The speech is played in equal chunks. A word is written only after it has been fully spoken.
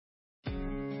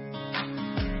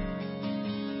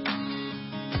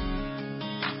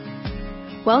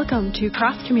Welcome to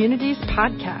Cross Communities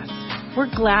Podcast. We're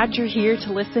glad you're here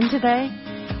to listen today.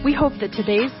 We hope that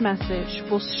today's message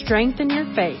will strengthen your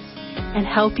faith and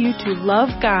help you to love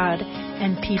God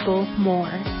and people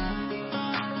more.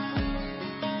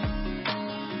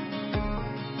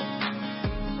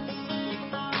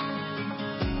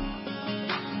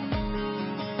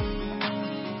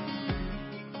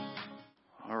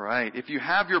 If you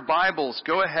have your Bibles,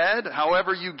 go ahead.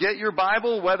 However you get your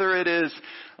Bible, whether it is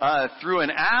through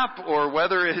an app or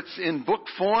whether it's in book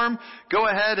form, go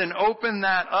ahead and open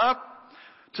that up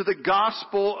to the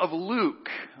Gospel of Luke.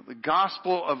 The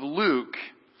Gospel of Luke.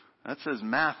 That says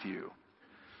Matthew.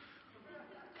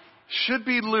 Should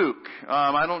be Luke.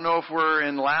 I don't know if we're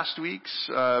in last week's,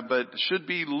 but should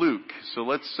be Luke. So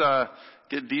let's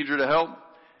get Deidre to help.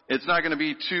 It's not going to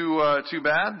be too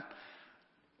bad.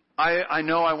 I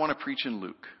know I want to preach in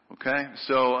Luke, okay?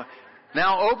 So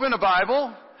now open a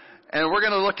Bible, and we're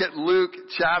going to look at Luke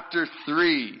chapter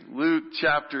 3. Luke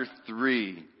chapter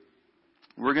 3.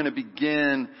 We're going to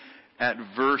begin at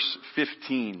verse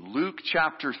 15. Luke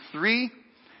chapter 3,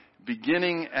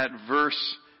 beginning at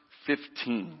verse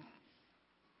 15.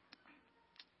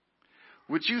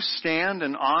 Would you stand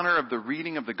in honor of the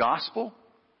reading of the gospel?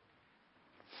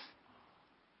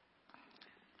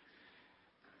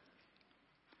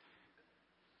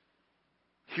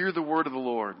 Hear the word of the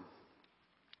Lord.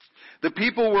 The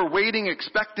people were waiting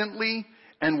expectantly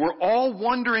and were all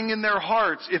wondering in their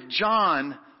hearts if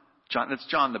that's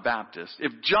John the Baptist,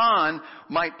 if John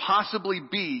might possibly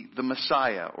be the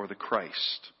Messiah or the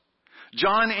Christ.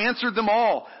 John answered them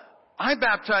all, I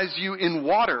baptize you in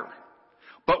water,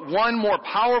 but one more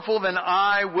powerful than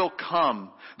I will come,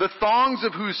 the thongs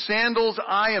of whose sandals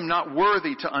I am not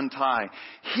worthy to untie.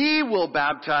 He will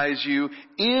baptize you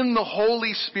in the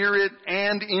Holy Spirit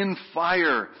and in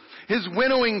fire. His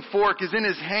winnowing fork is in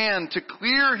his hand to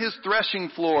clear his threshing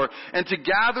floor and to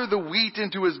gather the wheat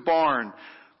into his barn.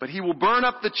 But he will burn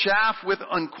up the chaff with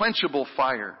unquenchable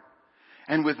fire.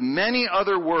 And with many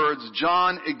other words,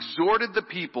 John exhorted the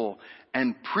people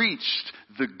and preached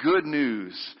the good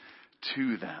news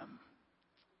to them.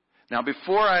 Now,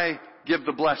 before I give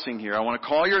the blessing here, I want to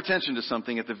call your attention to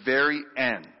something at the very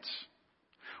end.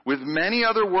 With many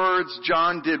other words,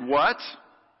 John did what?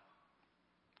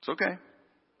 It's okay.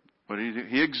 What did he do?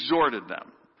 He exhorted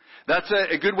them. That's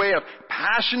a good way of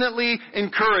passionately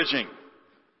encouraging.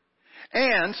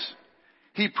 And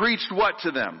he preached what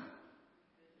to them?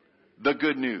 The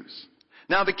good news.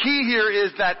 Now, the key here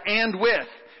is that "and with"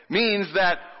 means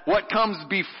that what comes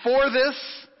before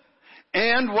this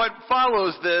and what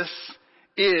follows this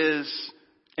is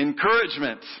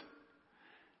encouragement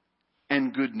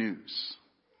and good news.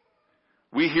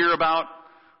 We hear about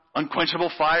unquenchable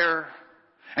fire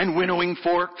and winnowing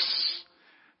forks,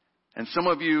 and some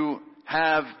of you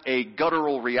have a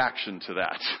guttural reaction to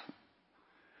that.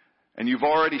 And you've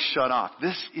already shut off.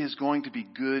 This is going to be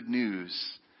good news.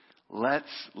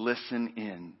 Let's listen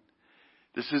in.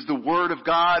 This is the word of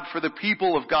God for the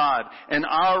people of God. And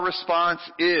our response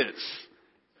is,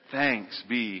 thanks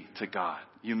be to God.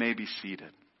 You may be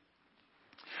seated.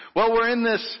 Well, we're in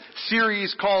this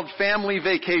series called Family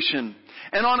Vacation.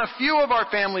 And on a few of our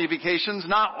family vacations,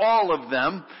 not all of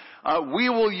them, we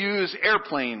will use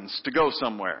airplanes to go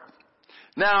somewhere.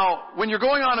 Now, when you're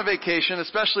going on a vacation,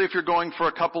 especially if you're going for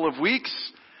a couple of weeks,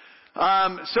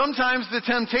 sometimes the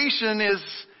temptation is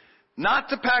not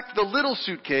to pack the little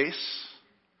suitcase,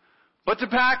 but to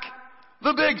pack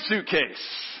the big suitcase.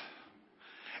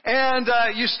 And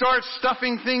you start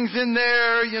stuffing things in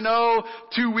there,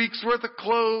 2 weeks worth of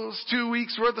clothes, 2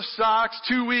 weeks worth of socks,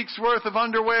 2 weeks worth of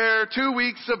underwear, 2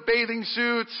 weeks of bathing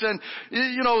suits. And,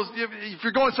 if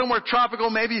you're going somewhere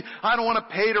tropical, maybe I don't want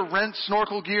to pay to rent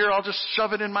snorkel gear. I'll just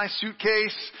shove it in my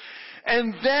suitcase.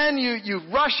 And then you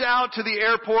rush out to the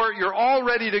airport, you're all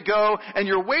ready to go, and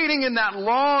you're waiting in that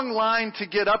long line to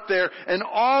get up there, and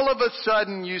all of a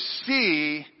sudden you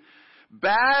see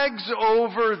bags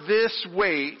over this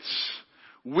weight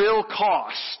will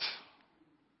cost.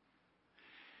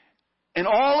 And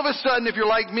all of a sudden, if you're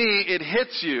like me, it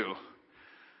hits you.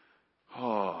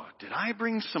 Oh, did I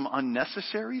bring some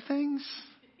unnecessary things?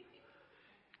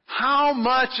 How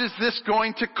much is this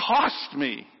going to cost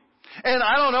me? And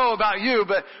I don't know about you,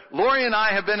 but Lori and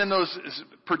I have been in those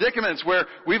predicaments where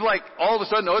we've all of a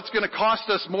sudden, it's going to cost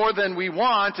us more than we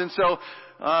want. And so,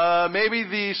 maybe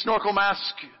the snorkel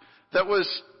mask that was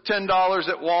 $10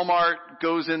 at Walmart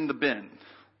goes in the bin.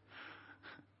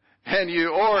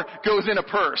 or goes in a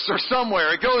purse or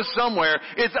somewhere. It goes somewhere.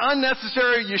 It's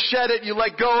unnecessary. You shed it. You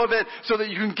let go of it so that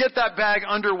you can get that bag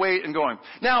underweight and going.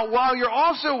 Now, while you're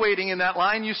also waiting in that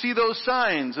line, you see those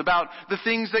signs about the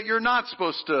things that you're not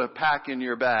supposed to pack in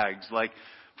your bags, like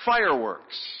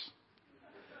fireworks.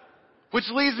 Which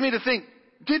leads me to think,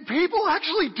 did people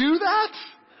actually do that?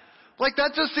 Like,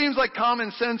 that just seems like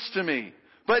common sense to me.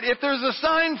 But if there's a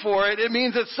sign for it, it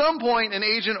means at some point an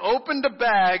agent opened a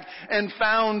bag and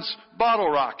found bottle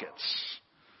rockets.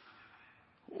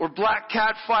 Or black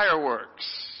cat fireworks.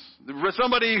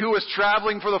 Somebody who was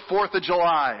traveling for the 4th of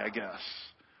July, I guess.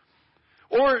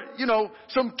 Or,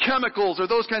 some chemicals or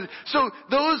those kinds of... So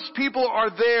those people are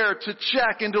there to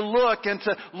check and to look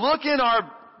in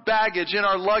our baggage, in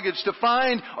our luggage, to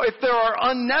find if there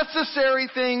are unnecessary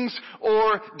things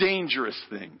or dangerous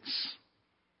things.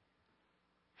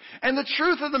 And the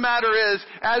truth of the matter is,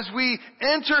 as we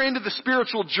enter into the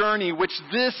spiritual journey, which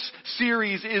this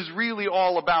series is really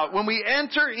all about, when we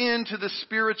enter into the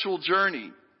spiritual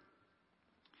journey,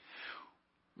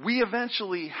 we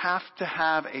eventually have to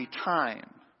have a time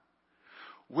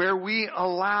where we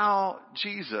allow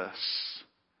Jesus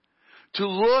to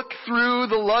look through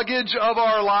the luggage of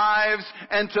our lives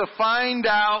and to find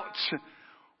out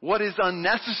what is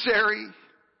unnecessary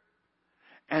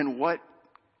and what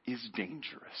is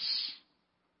dangerous.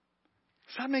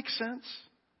 Does that make sense?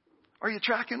 Are you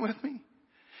tracking with me?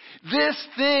 This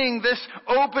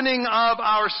opening of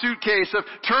our suitcase, of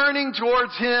turning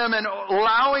towards Him and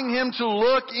allowing Him to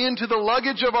look into the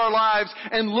luggage of our lives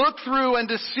and look through and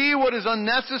to see what is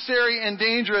unnecessary and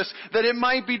dangerous, that it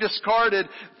might be discarded.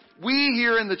 We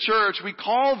here in the church, we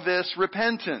call this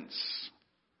repentance.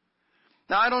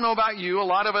 Now, I don't know about you. A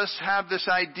lot of us have this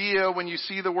idea when you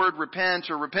see the word repent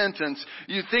or repentance.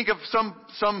 You think of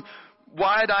some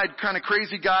wide-eyed kind of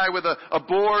crazy guy with a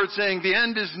board saying the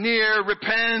end is near,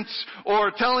 repent,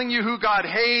 or telling you who God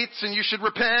hates and you should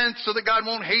repent so that God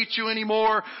won't hate you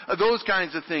anymore, those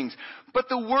kinds of things. But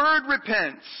the word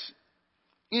repent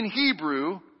in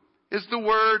Hebrew is the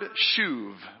word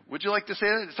shuv. Would you like to say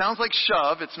that? It sounds like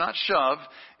shove. It's not shove.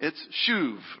 It's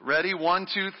shuv. Ready? 1,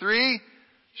 2, 3.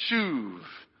 Shuv.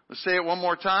 Let's say it one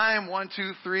more time. 1,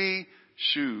 2, 3.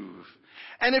 Shuv.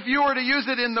 And if you were to use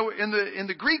it in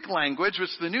the Greek language, which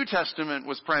the New Testament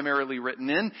was primarily written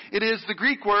in, it is the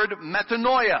Greek word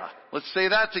metanoia. Let's say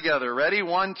that together. Ready?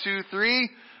 1, 2, 3.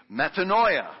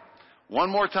 Metanoia. One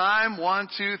more time. 1,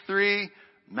 2, 3.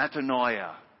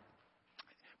 Metanoia.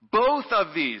 Both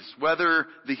of these, whether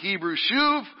the Hebrew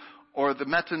shuv or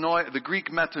the Greek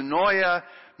metanoia,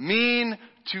 mean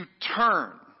to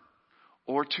turn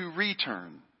or to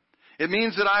return. It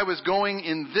means that I was going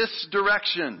in this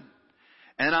direction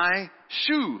and I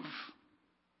shuv.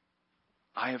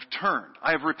 I have turned.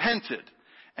 I have repented.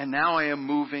 And now I am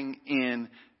moving in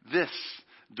this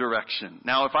direction.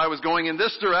 Now, if I was going in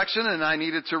this direction and I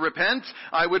needed to repent,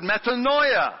 I would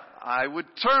metanoia. I would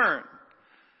turn.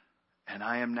 And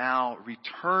I am now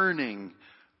returning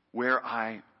where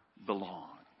I belong.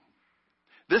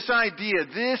 This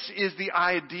is the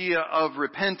idea of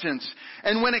repentance.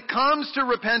 And when it comes to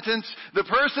repentance, the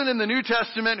person in the New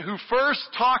Testament who first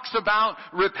talks about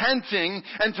repenting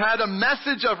and had a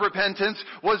message of repentance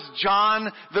was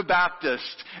John the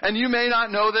Baptist. And you may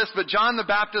not know this, but John the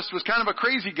Baptist was kind of a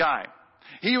crazy guy.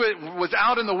 He was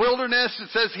out in the wilderness. It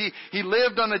says he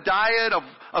lived on a diet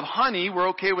of honey. We're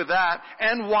okay with that.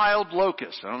 And wild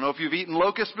locusts. I don't know if you've eaten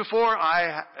locusts before.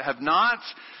 I have not.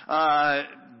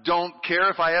 Don't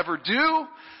care if I ever do.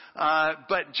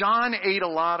 But John ate a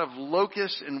lot of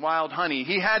locusts and wild honey.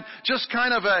 He had just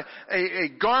kind of a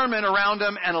garment around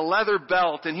him and a leather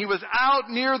belt. And he was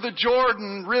out near the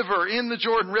Jordan River, in the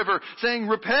Jordan River, saying,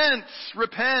 repent,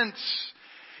 repent.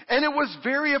 And it was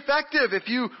very effective. If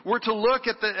you were to look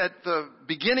at the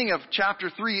beginning of chapter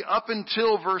 3 up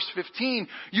until verse 15,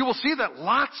 you will see that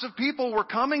lots of people were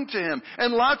coming to him.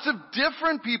 And lots of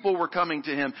different people were coming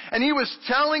to him. And he was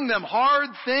telling them hard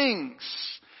things.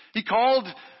 He called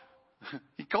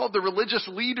the religious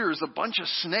leaders a bunch of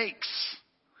snakes.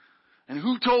 And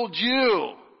who told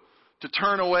you to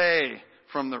turn away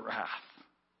from the wrath?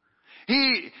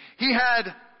 He had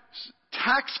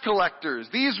tax collectors.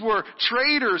 These were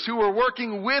traders who were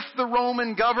working with the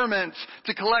Roman government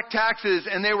to collect taxes,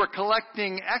 and they were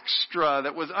collecting extra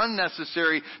that was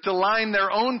unnecessary to line their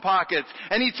own pockets.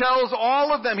 And he tells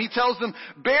them,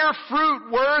 bear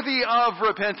fruit worthy of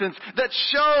repentance that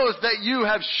shows that you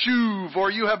have shuv,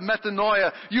 or you have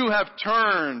metanoia, you have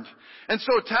turned. And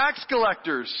so tax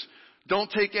collectors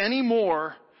don't take any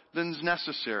more than's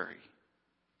necessary.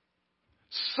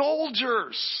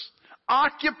 Soldiers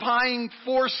occupying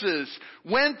forces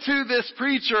went to this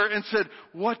preacher and said,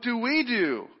 what do we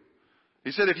do?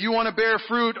 He said, if you want to bear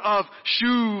fruit of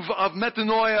shuv, of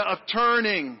metanoia, of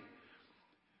turning,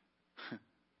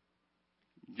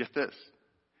 get this,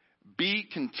 be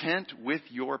content with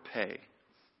your pay.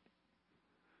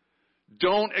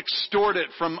 Don't extort it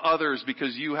from others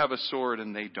because you have a sword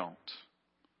and they don't.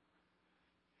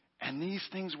 And these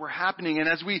things were happening. And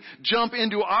as we jump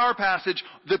into our passage,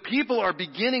 the people are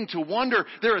beginning to wonder.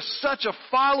 There is such a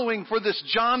following for this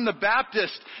John the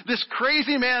Baptist, this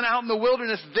crazy man out in the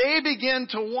wilderness. They begin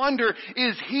to wonder,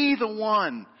 is he the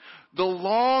one? The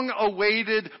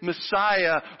long-awaited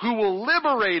Messiah who will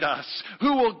liberate us,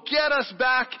 who will get us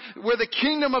back where the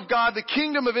kingdom of God, the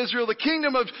kingdom of Israel, the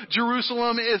kingdom of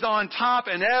Jerusalem is on top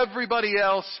and everybody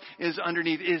else is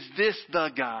underneath. Is this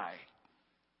the guy?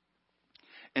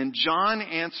 And John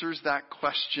answers that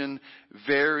question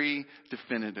very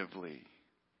definitively.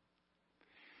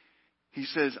 He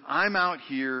says, I'm out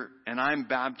here and I'm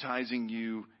baptizing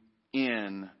you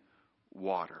in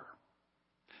water.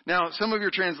 Now, some of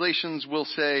your translations will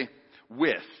say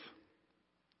with.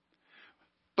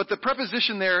 But the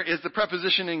preposition there is the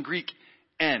preposition in Greek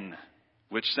en,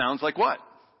 which sounds like what?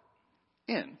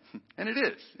 In. And it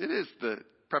is. It is the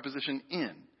preposition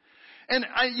in. And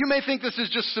you may think this is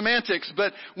just semantics,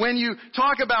 but when you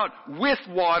talk about with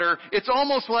water, it's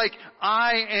almost like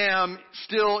I am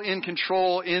still in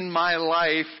control in my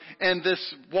life and this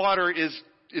water is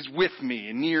with me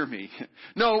and near me.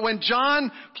 No, when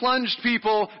John plunged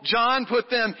people, John put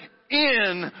them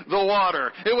in the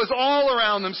water. It was all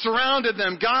around them, surrounded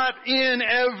them, got in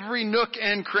every nook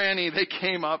and cranny. They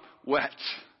came up wet.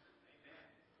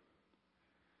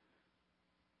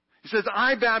 He says,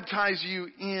 I baptize you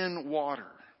in water.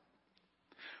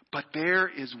 But there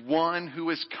is one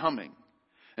who is coming.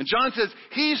 And John says,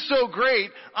 he's so great,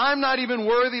 I'm not even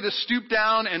worthy to stoop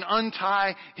down and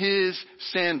untie his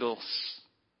sandals.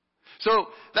 So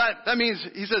that means,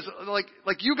 he says, like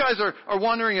you guys are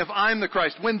wondering if I'm the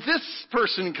Christ. When this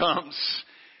person comes,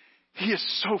 he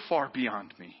is so far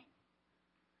beyond me.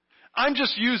 I'm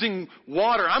just using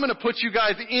water. I'm going to put you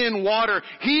guys in water.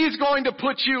 He's going to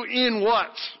put you in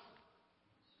what?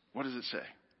 What does it say?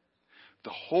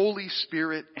 The Holy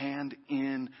Spirit and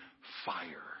in fire.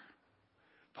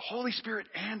 The Holy Spirit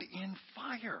and in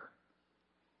fire.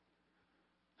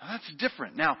 Now that's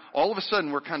different. Now, all of a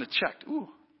sudden we're kind of checked. Ooh.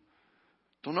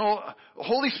 Don't know.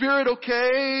 Holy Spirit,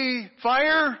 okay.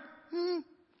 Fire?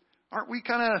 Aren't we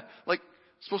kind of like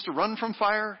supposed to run from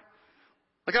fire?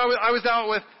 Like I was out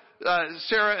with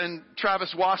Sarah and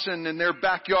Travis Wasson in their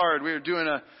backyard. We were doing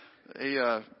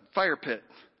a fire pit.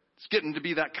 It's getting to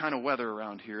be that kind of weather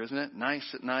around here, isn't it? Nice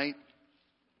at night.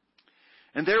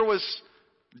 And there was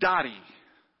Dottie,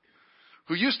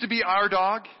 who used to be our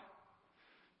dog.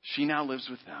 She now lives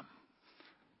with them.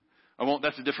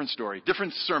 That's a different story,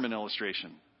 different sermon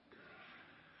illustration.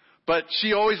 But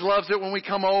she always loves it when we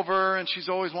come over, and she's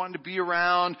always wanting to be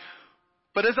around.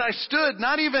 But as I stood,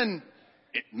 not even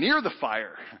near the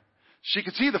fire, she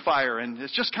could see the fire, and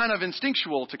it's just kind of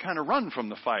instinctual to kind of run from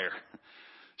the fire.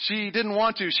 She didn't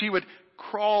want to. She would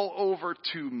crawl over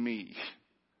to me.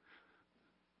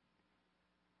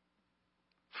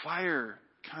 Fire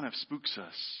kind of spooks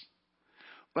us.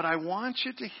 But I want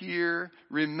you to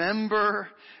remember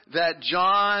that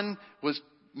John was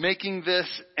making this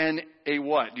a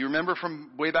what? Do you remember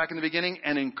from way back in the beginning?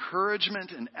 An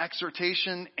encouragement, an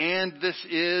exhortation, and this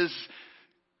is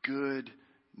good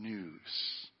news.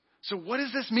 So what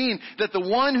does this mean? That the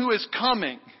one who is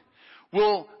coming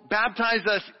will baptize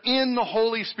us in the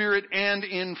Holy Spirit and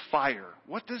in fire.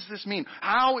 What does this mean?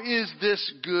 How is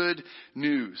this good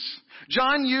news?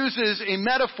 John uses a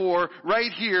metaphor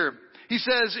right here. He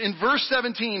says in verse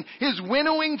 17, his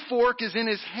winnowing fork is in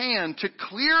his hand to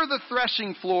clear the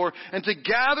threshing floor and to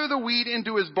gather the wheat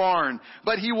into his barn,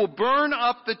 but he will burn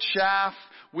up the chaff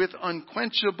with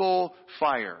unquenchable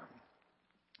fire.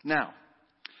 Now,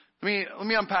 let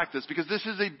me unpack this because this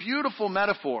is a beautiful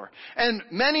metaphor. And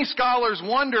many scholars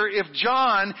wonder if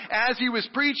John, as he was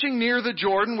preaching near the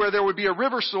Jordan where there would be a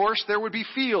river source, there would be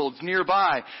fields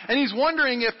nearby. And he's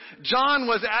wondering if John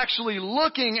was actually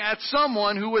looking at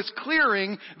someone who was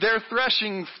clearing their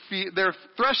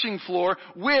threshing floor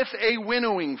with a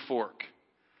winnowing fork.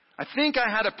 I think I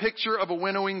had a picture of a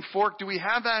winnowing fork. Do we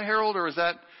have that, Harold, or is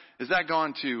that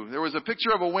gone too? There was a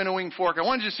picture of a winnowing fork. I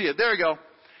wanted you to see it. There you go.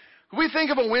 When we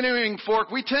think of a winnowing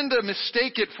fork, we tend to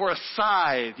mistake it for a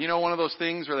scythe. You know, one of those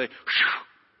things where they...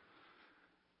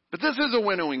 But this is a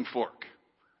winnowing fork.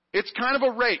 It's kind of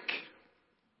a rake.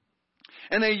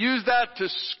 And they use that to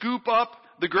scoop up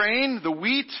the grain, the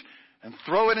wheat, and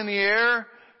throw it in the air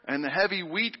And the heavy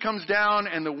wheat comes down,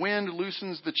 and the wind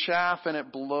loosens the chaff, and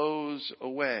it blows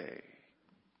away.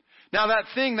 Now that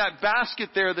thing, that basket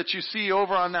there that you see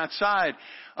over on that side,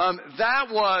 that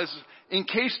was in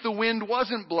case the wind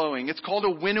wasn't blowing. It's called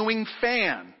a winnowing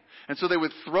fan. And so they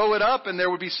would throw it up, and there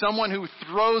would be someone who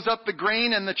throws up the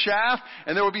grain and the chaff,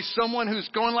 and there would be someone who's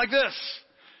going like this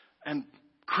and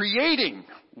creating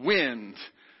wind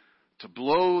to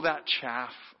blow that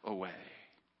chaff away.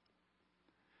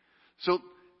 So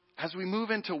as we move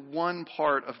into one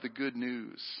part of the good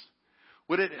news,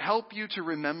 would it help you to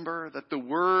remember that the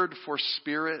word for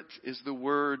spirit is the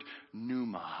word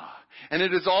pneuma, and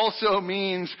it also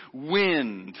means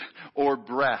wind or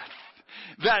breath?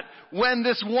 That when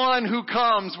this one who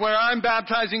comes, where I'm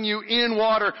baptizing you in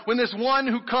water, when this one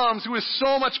who comes, who is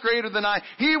so much greater than I,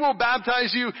 he will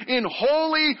baptize you in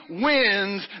holy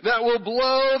winds that will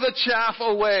blow the chaff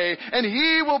away. And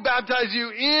he will baptize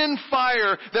you in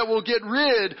fire that will get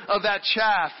rid of that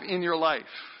chaff in your life.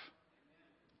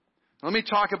 Let me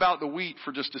talk about the wheat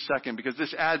for just a second, because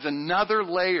this adds another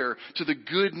layer to the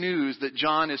good news that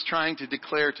John is trying to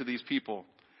declare to these people.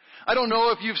 I don't know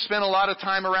if you've spent a lot of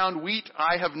time around wheat.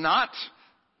 I have not.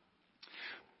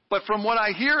 But from what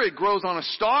I hear, it grows on a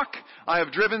stalk. I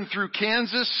have driven through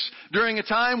Kansas during a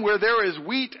time where there is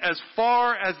wheat as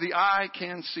far as the eye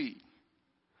can see.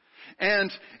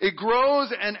 And it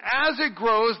grows, and as it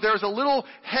grows, there's a little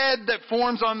head that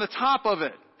forms on the top of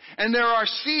it. And there are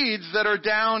seeds that are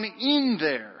down in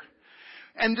there.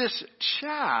 And this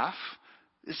chaff,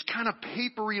 this kind of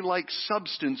papery-like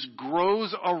substance,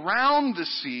 grows around the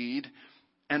seed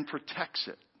and protects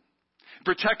it. It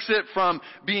protects it from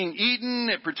being eaten.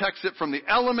 It protects it from the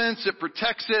elements. It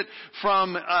protects it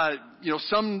from,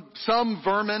 some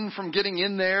vermin from getting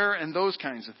in there and those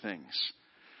kinds of things.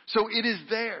 So it is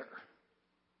there.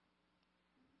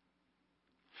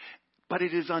 But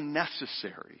it is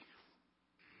unnecessary.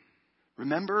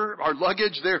 Remember, our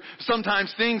luggage, there are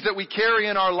sometimes things that we carry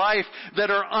in our life that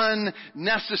are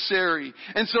unnecessary.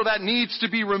 And so that needs to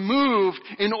be removed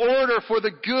in order for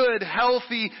the good,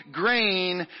 healthy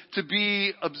grain to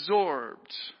be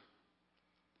absorbed.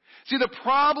 See, the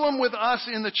problem with us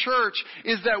in the church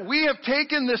is that we have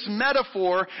taken this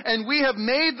metaphor and we have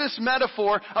made this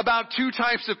metaphor about two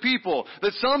types of people.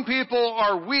 That some people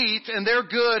are wheat and they're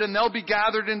good and they'll be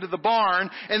gathered into the barn.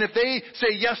 And if they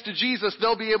say yes to Jesus,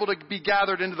 they'll be able to be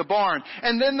gathered into the barn.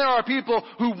 And then there are people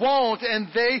who won't, and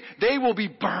they will be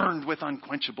burned with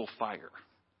unquenchable fire.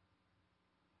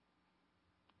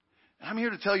 And I'm here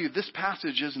to tell you this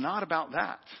passage is not about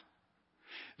that.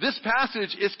 This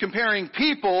passage is comparing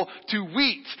people to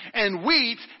wheat. And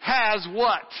wheat has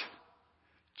what?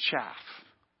 Chaff.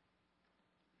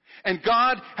 And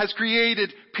God has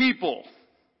created people.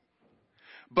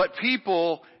 But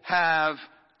people have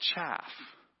chaff.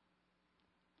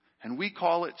 And we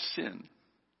call it sin.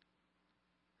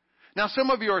 Now some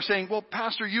of you are saying, well,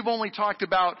 Pastor, you've only talked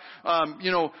about,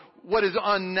 what is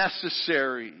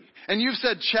unnecessary. And you've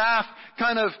said chaff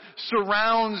kind of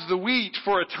surrounds the wheat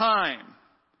for a time.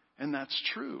 And that's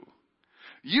true.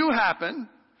 You happen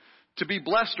to be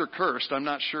blessed or cursed, I'm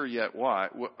not sure yet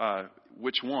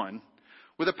which one,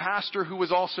 with a pastor who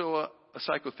was also a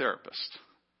psychotherapist.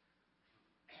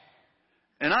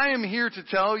 And I am here to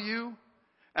tell you,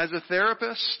 as a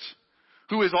therapist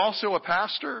who is also a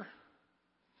pastor,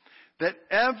 that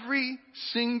every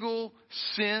single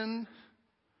sin,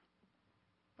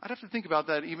 I'd have to think about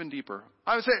that even deeper.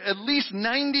 I would say at least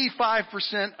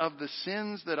 95% of the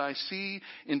sins that I see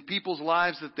in people's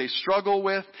lives that they struggle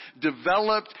with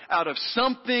developed out of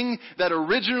something that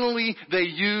originally they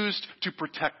used to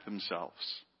protect themselves.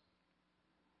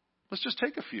 Let's just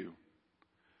take a few.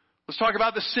 Let's talk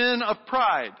about the sin of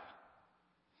pride.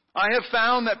 I have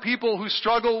found that people who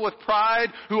struggle with pride,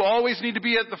 who always need to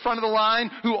be at the front of the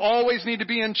line, who always need to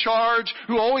be in charge,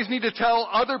 who always need to tell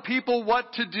other people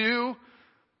what to do,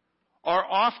 are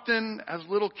often, as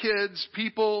little kids,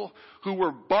 people who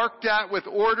were barked at with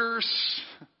orders,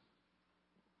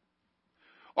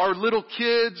 are little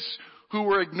kids who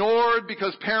were ignored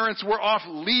because parents were off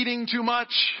leading too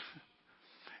much.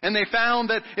 And they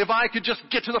found that if I could just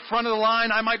get to the front of the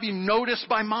line, I might be noticed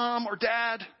by mom or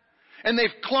dad. And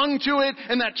they've clung to it,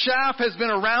 and that chaff has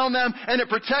been around them, and it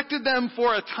protected them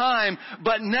for a time.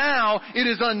 But now it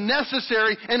is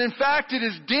unnecessary, and in fact it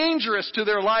is dangerous to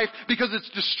their life because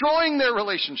it's destroying their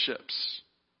relationships.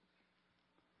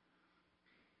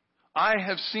 I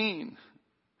have seen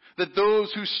that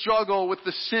those who struggle with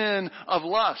the sin of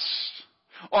lust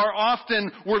or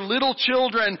often were little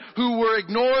children who were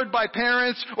ignored by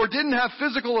parents or didn't have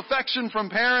physical affection from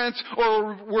parents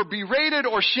or were berated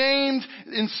or shamed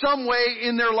in some way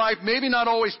in their life. Maybe not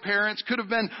always parents, could have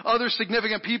been other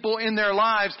significant people in their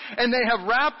lives. And they have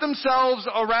wrapped themselves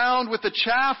around with the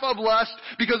chaff of lust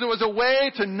because it was a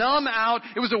way to numb out.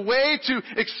 It was a way to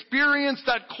experience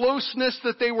that closeness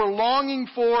that they were longing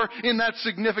for in that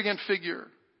significant figure.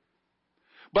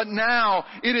 But now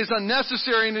it is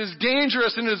unnecessary and it is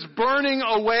dangerous and it is burning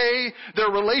away their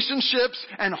relationships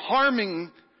and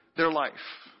harming their life.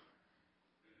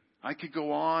 I could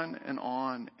go on and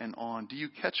on and on. Do you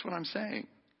catch what I'm saying?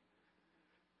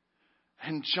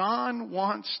 And John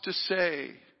wants to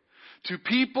say to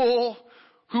people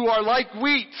who are like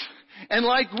wheat, and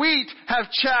like wheat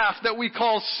have chaff that we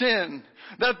call sin,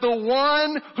 that the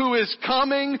one who is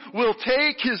coming will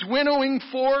take his winnowing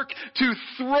fork to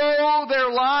throw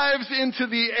their lives into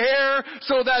the air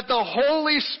so that the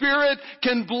Holy Spirit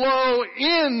can blow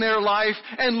in their life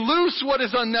and loose what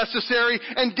is unnecessary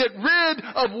and get rid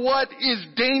of what is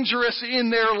dangerous in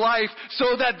their life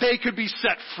so that they could be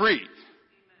set free.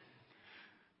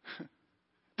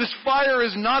 This fire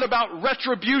is not about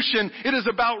retribution. It is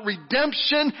about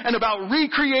redemption and about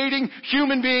recreating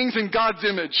human beings in God's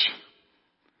image.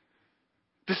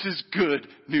 This is good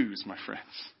news, my friends.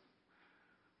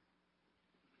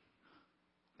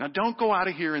 Now don't go out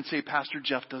of here and say, Pastor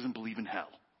Jeff doesn't believe in hell.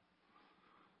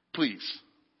 Please.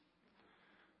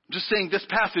 I'm just saying this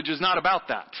passage is not about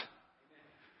that.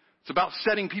 It's about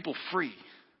setting people free.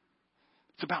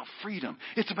 It's about freedom.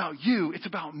 It's about you. It's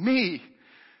about me.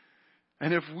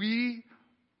 And if we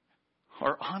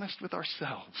are honest with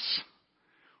ourselves,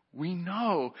 we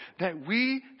know that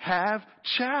we have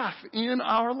chaff in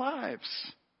our lives.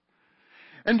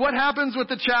 And what happens with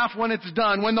the chaff when it's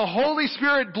done? When the Holy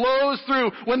Spirit blows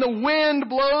through, when the wind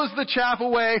blows the chaff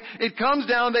away, it comes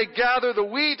down, they gather the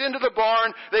wheat into the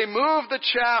barn, they move the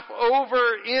chaff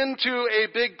over into a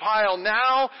big pile.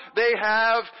 Now they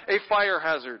have a fire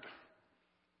hazard.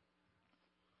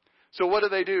 So what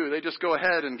do? They just go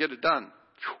ahead and get it done.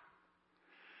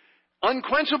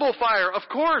 Unquenchable fire, of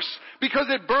course, because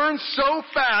it burns so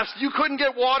fast, you couldn't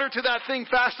get water to that thing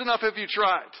fast enough if you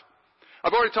tried.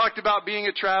 I've already talked about being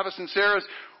at Travis and Sarah's.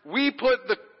 We put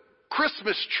the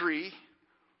Christmas tree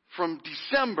from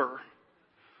December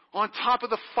on top of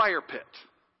the fire pit.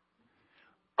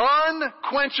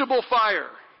 Unquenchable fire.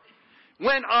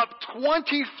 Went up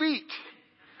 20 feet.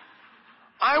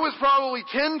 I was probably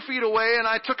 10 feet away and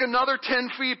I took another 10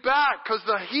 feet back because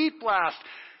the heat blast.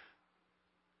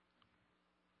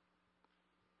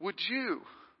 Would you,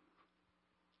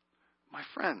 my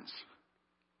friends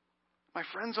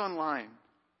online,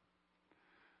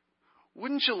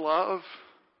 wouldn't you love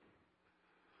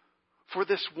for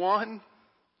this one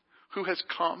who has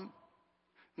come,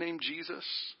 named Jesus,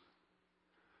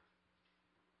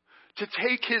 to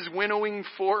take his winnowing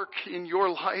fork in your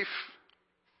life?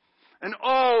 And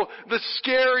oh, the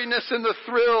scariness and the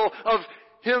thrill of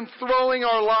him throwing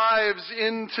our lives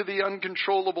into the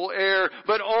uncontrollable air,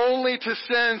 but only to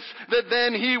sense that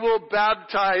then he will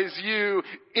baptize you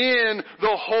in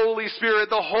the Holy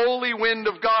Spirit, the holy wind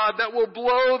of God that will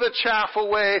blow the chaff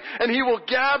away, and he will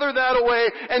gather that away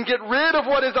and get rid of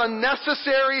what is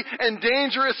unnecessary and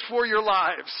dangerous for your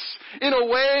lives in a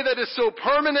way that is so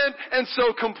permanent and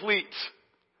so complete.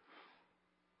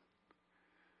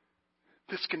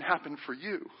 This can happen for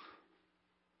you.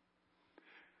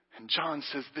 And John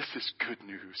says this is good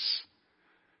news.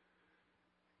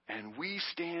 And we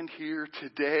stand here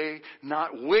today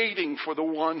not waiting for the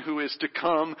one who is to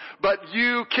come, but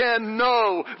you can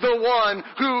know the one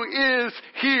who is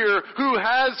here, who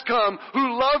has come,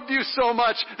 who loved you so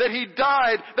much that he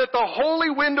died that the holy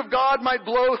wind of God might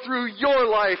blow through your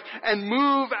life and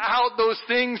move out those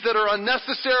things that are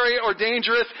unnecessary or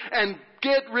dangerous and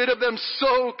get rid of them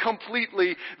so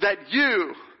completely that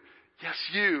you, yes,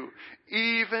 you,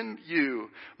 even you,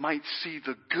 might see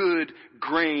the good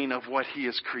grain of what he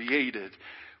has created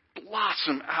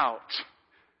blossom out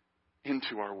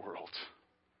into our world.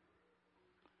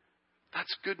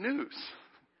 That's good news.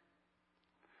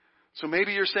 So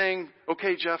maybe you're saying,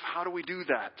 okay, Jeff, how do we do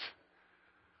that?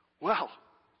 Well,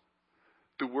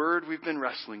 the word we've been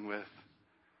wrestling with,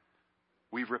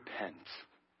 we repent.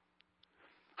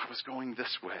 I was going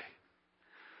this way,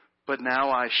 but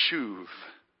now I shuv,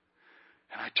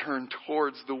 and I turn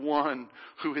towards the one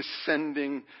who is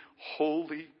sending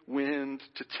holy wind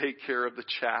to take care of the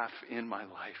chaff in my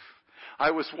life. I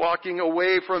was walking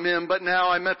away from him, but now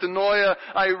I metanoia.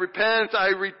 I repent, I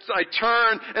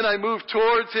turn, and I move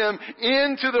towards him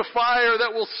into the fire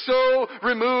that will so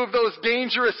remove those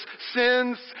dangerous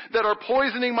sins that are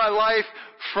poisoning my life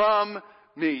from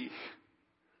me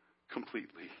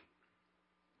completely.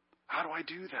 How do I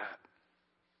do that?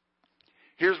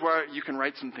 Here's where you can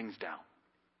write some things down.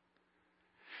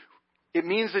 It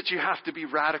means that you have to be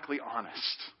radically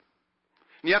honest.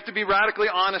 And you have to be radically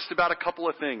honest about a couple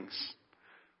of things.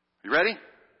 You ready?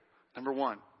 Number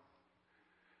one,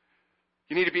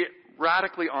 you need to be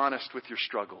radically honest with your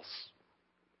struggles.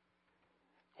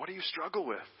 What do you struggle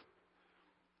with?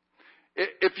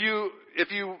 If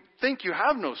you think you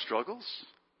have no struggles,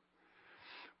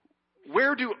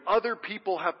 where do other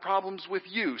people have problems with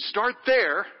you? Start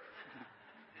there,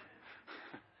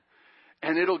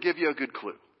 and it'll give you a good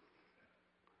clue.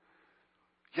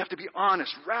 You have to be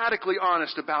honest, radically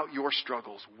honest about your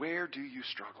struggles. Where do you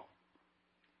struggle?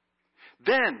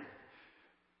 Then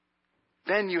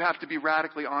you have to be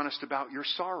radically honest about your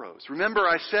sorrows. Remember,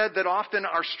 I said that often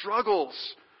our struggles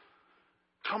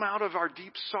come out of our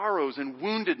deep sorrows and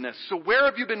woundedness. So where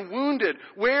have you been wounded?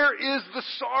 Where is the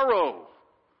sorrow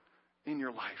in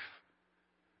your life?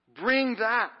 Bring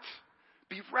that.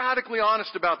 Be radically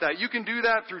honest about that. You can do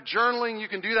that through journaling. You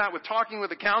can do that with talking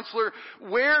with a counselor.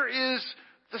 Where is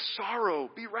the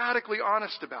sorrow? Be radically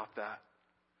honest about that.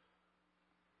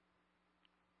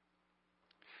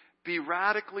 Be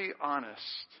radically honest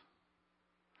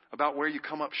about where you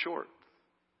come up short.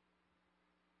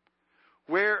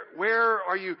 Where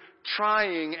are you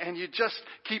trying and you just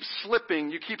keep slipping,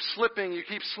 you keep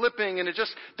slipping, and it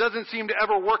just doesn't seem to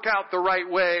ever work out the right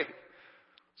way?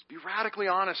 So be radically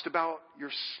honest about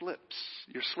your slips,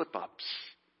 your slip-ups.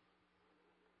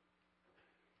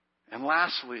 And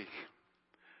lastly,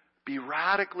 be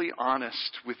radically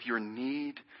honest with your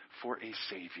need for a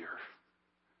Savior.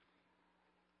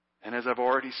 And as I've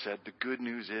already said, the good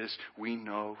news is we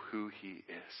know who He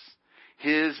is.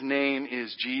 His name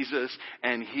is Jesus,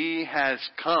 and He has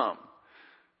come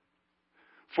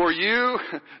for you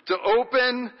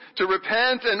to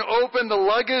repent and open the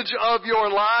luggage of your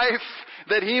life,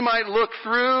 that He might look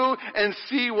through and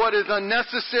see what is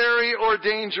unnecessary or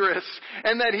dangerous,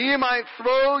 and that He might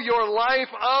throw your life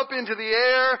up into the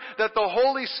air, that the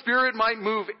Holy Spirit might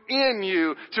move in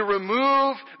you to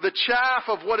remove the chaff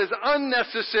of what is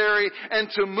unnecessary and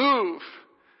to move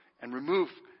and remove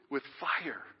with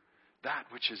fire that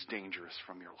which is dangerous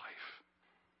from your life.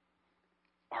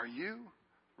 Are you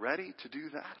ready to do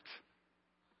that?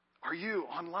 Are you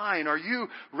online? Are you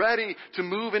ready to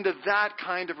move into that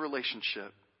kind of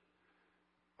relationship?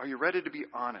 Are you ready to be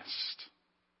honest?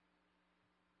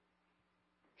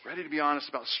 Ready to be honest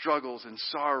about struggles and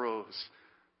sorrows,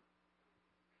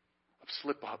 of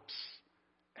slip-ups,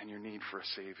 and your need for a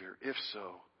Savior? If so,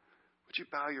 would you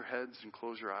bow your heads and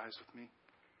close your eyes with me?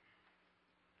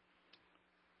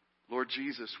 Lord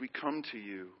Jesus, we come to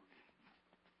you,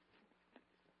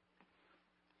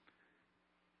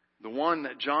 the one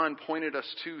that John pointed us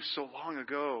to so long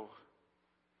ago.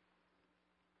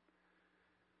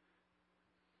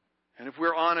 And if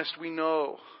we're honest, we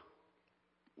know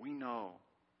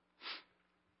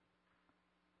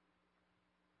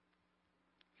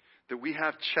that we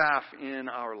have chaff in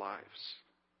our lives.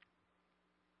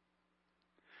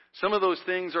 Some of those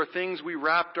things are things we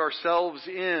wrapped ourselves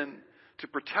in to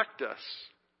protect us,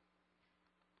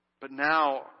 but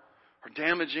now are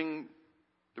damaging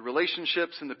the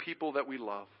relationships and the people that we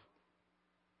love.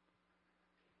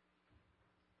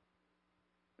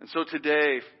 And so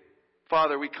today,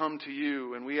 Father, we come to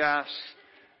you and we ask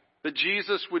that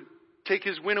Jesus would take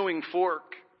His winnowing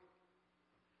fork,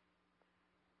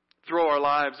 throw our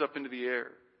lives up into the air,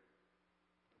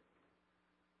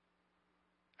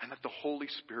 and that the Holy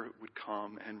Spirit would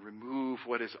come and remove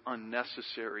what is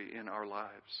unnecessary in our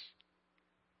lives.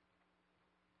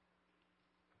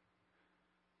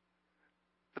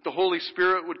 That the Holy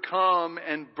Spirit would come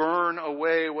and burn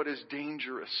away what is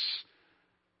dangerous.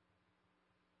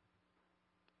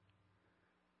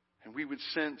 And we would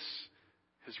sense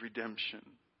His redemption,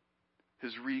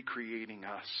 His recreating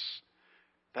us.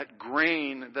 That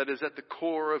grain that is at the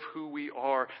core of who we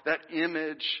are, that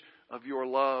image of your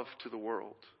love to the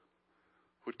world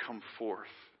would come forth.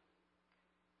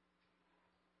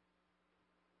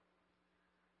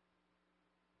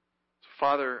 So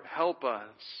Father, help us.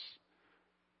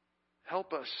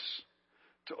 Help us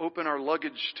to open our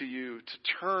luggage to you, to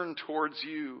turn towards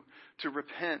you, to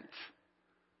repent.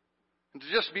 And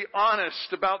to just be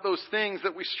honest about those things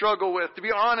that we struggle with. To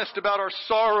be honest about our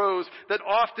sorrows that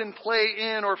often play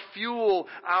in or fuel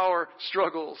our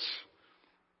struggles.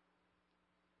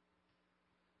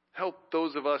 Help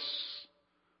those of us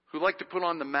who like to put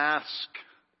on the mask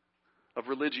of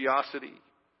religiosity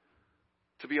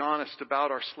to be honest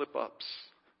about our slip-ups.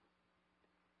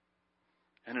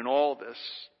 And in all this,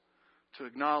 to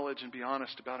acknowledge and be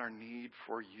honest about our need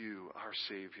for you, our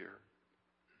Savior.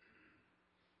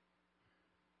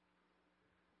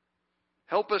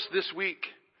 Help us this week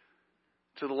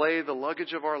to lay the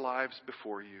luggage of our lives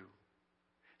before you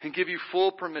and give you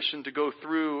full permission to go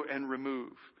through and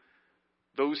remove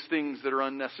those things that are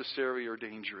unnecessary or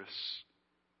dangerous.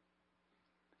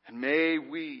 And may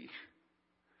we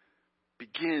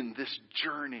begin this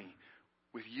journey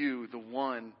with you, the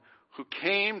one who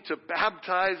came to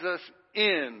baptize us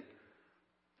in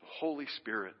the Holy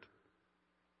Spirit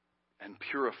and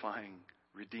purifying,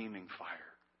 redeeming fire.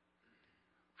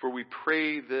 For we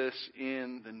pray this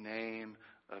in the name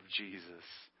of Jesus.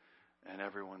 And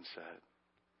everyone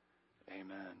said,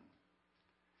 amen.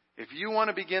 If you want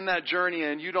to begin that journey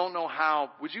and you don't know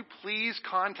how, would you please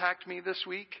contact me this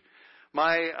week?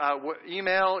 My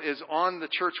email is on the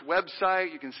church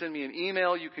website. You can send me an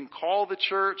email. You can call the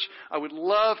church. I would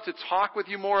love to talk with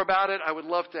you more about it. I would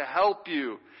love to help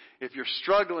you. If you're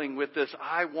struggling with this,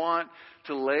 I want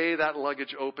to lay that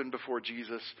luggage open before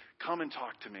Jesus. Come and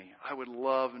talk to me. I would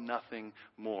love nothing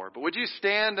more. But would you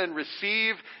stand and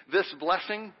receive this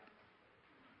blessing?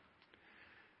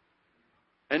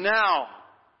 And now,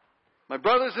 my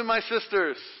brothers and my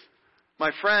sisters,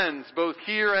 my friends, both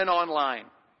here and online,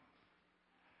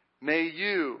 may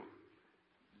you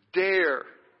dare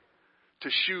to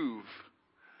shuv,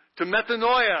 to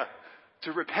metanoia,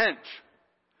 to repent,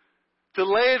 to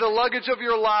lay the luggage of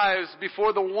your lives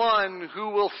before the one who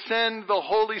will send the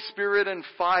Holy Spirit and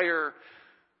fire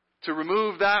to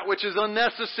remove that which is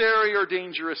unnecessary or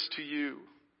dangerous to you.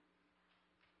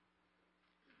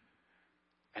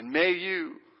 And may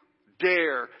you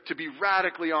dare to be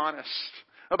radically honest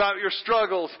about your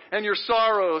struggles and your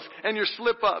sorrows and your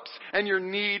slip-ups and your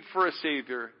need for a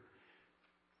Savior.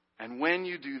 And when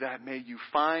you do that, may you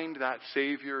find that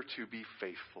Savior to be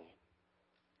faithful.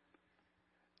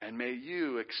 And may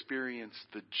you experience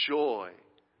the joy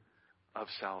of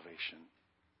salvation.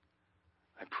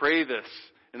 I pray this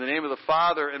in the name of the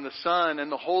Father and the Son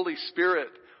and the Holy Spirit,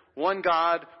 one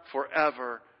God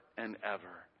forever and ever.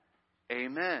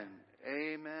 Amen.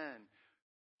 Amen.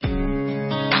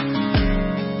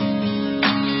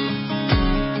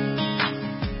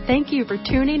 Thank you for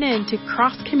tuning in to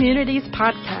Cross Communities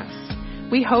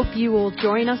Podcast. We hope you will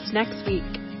join us next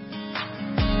week.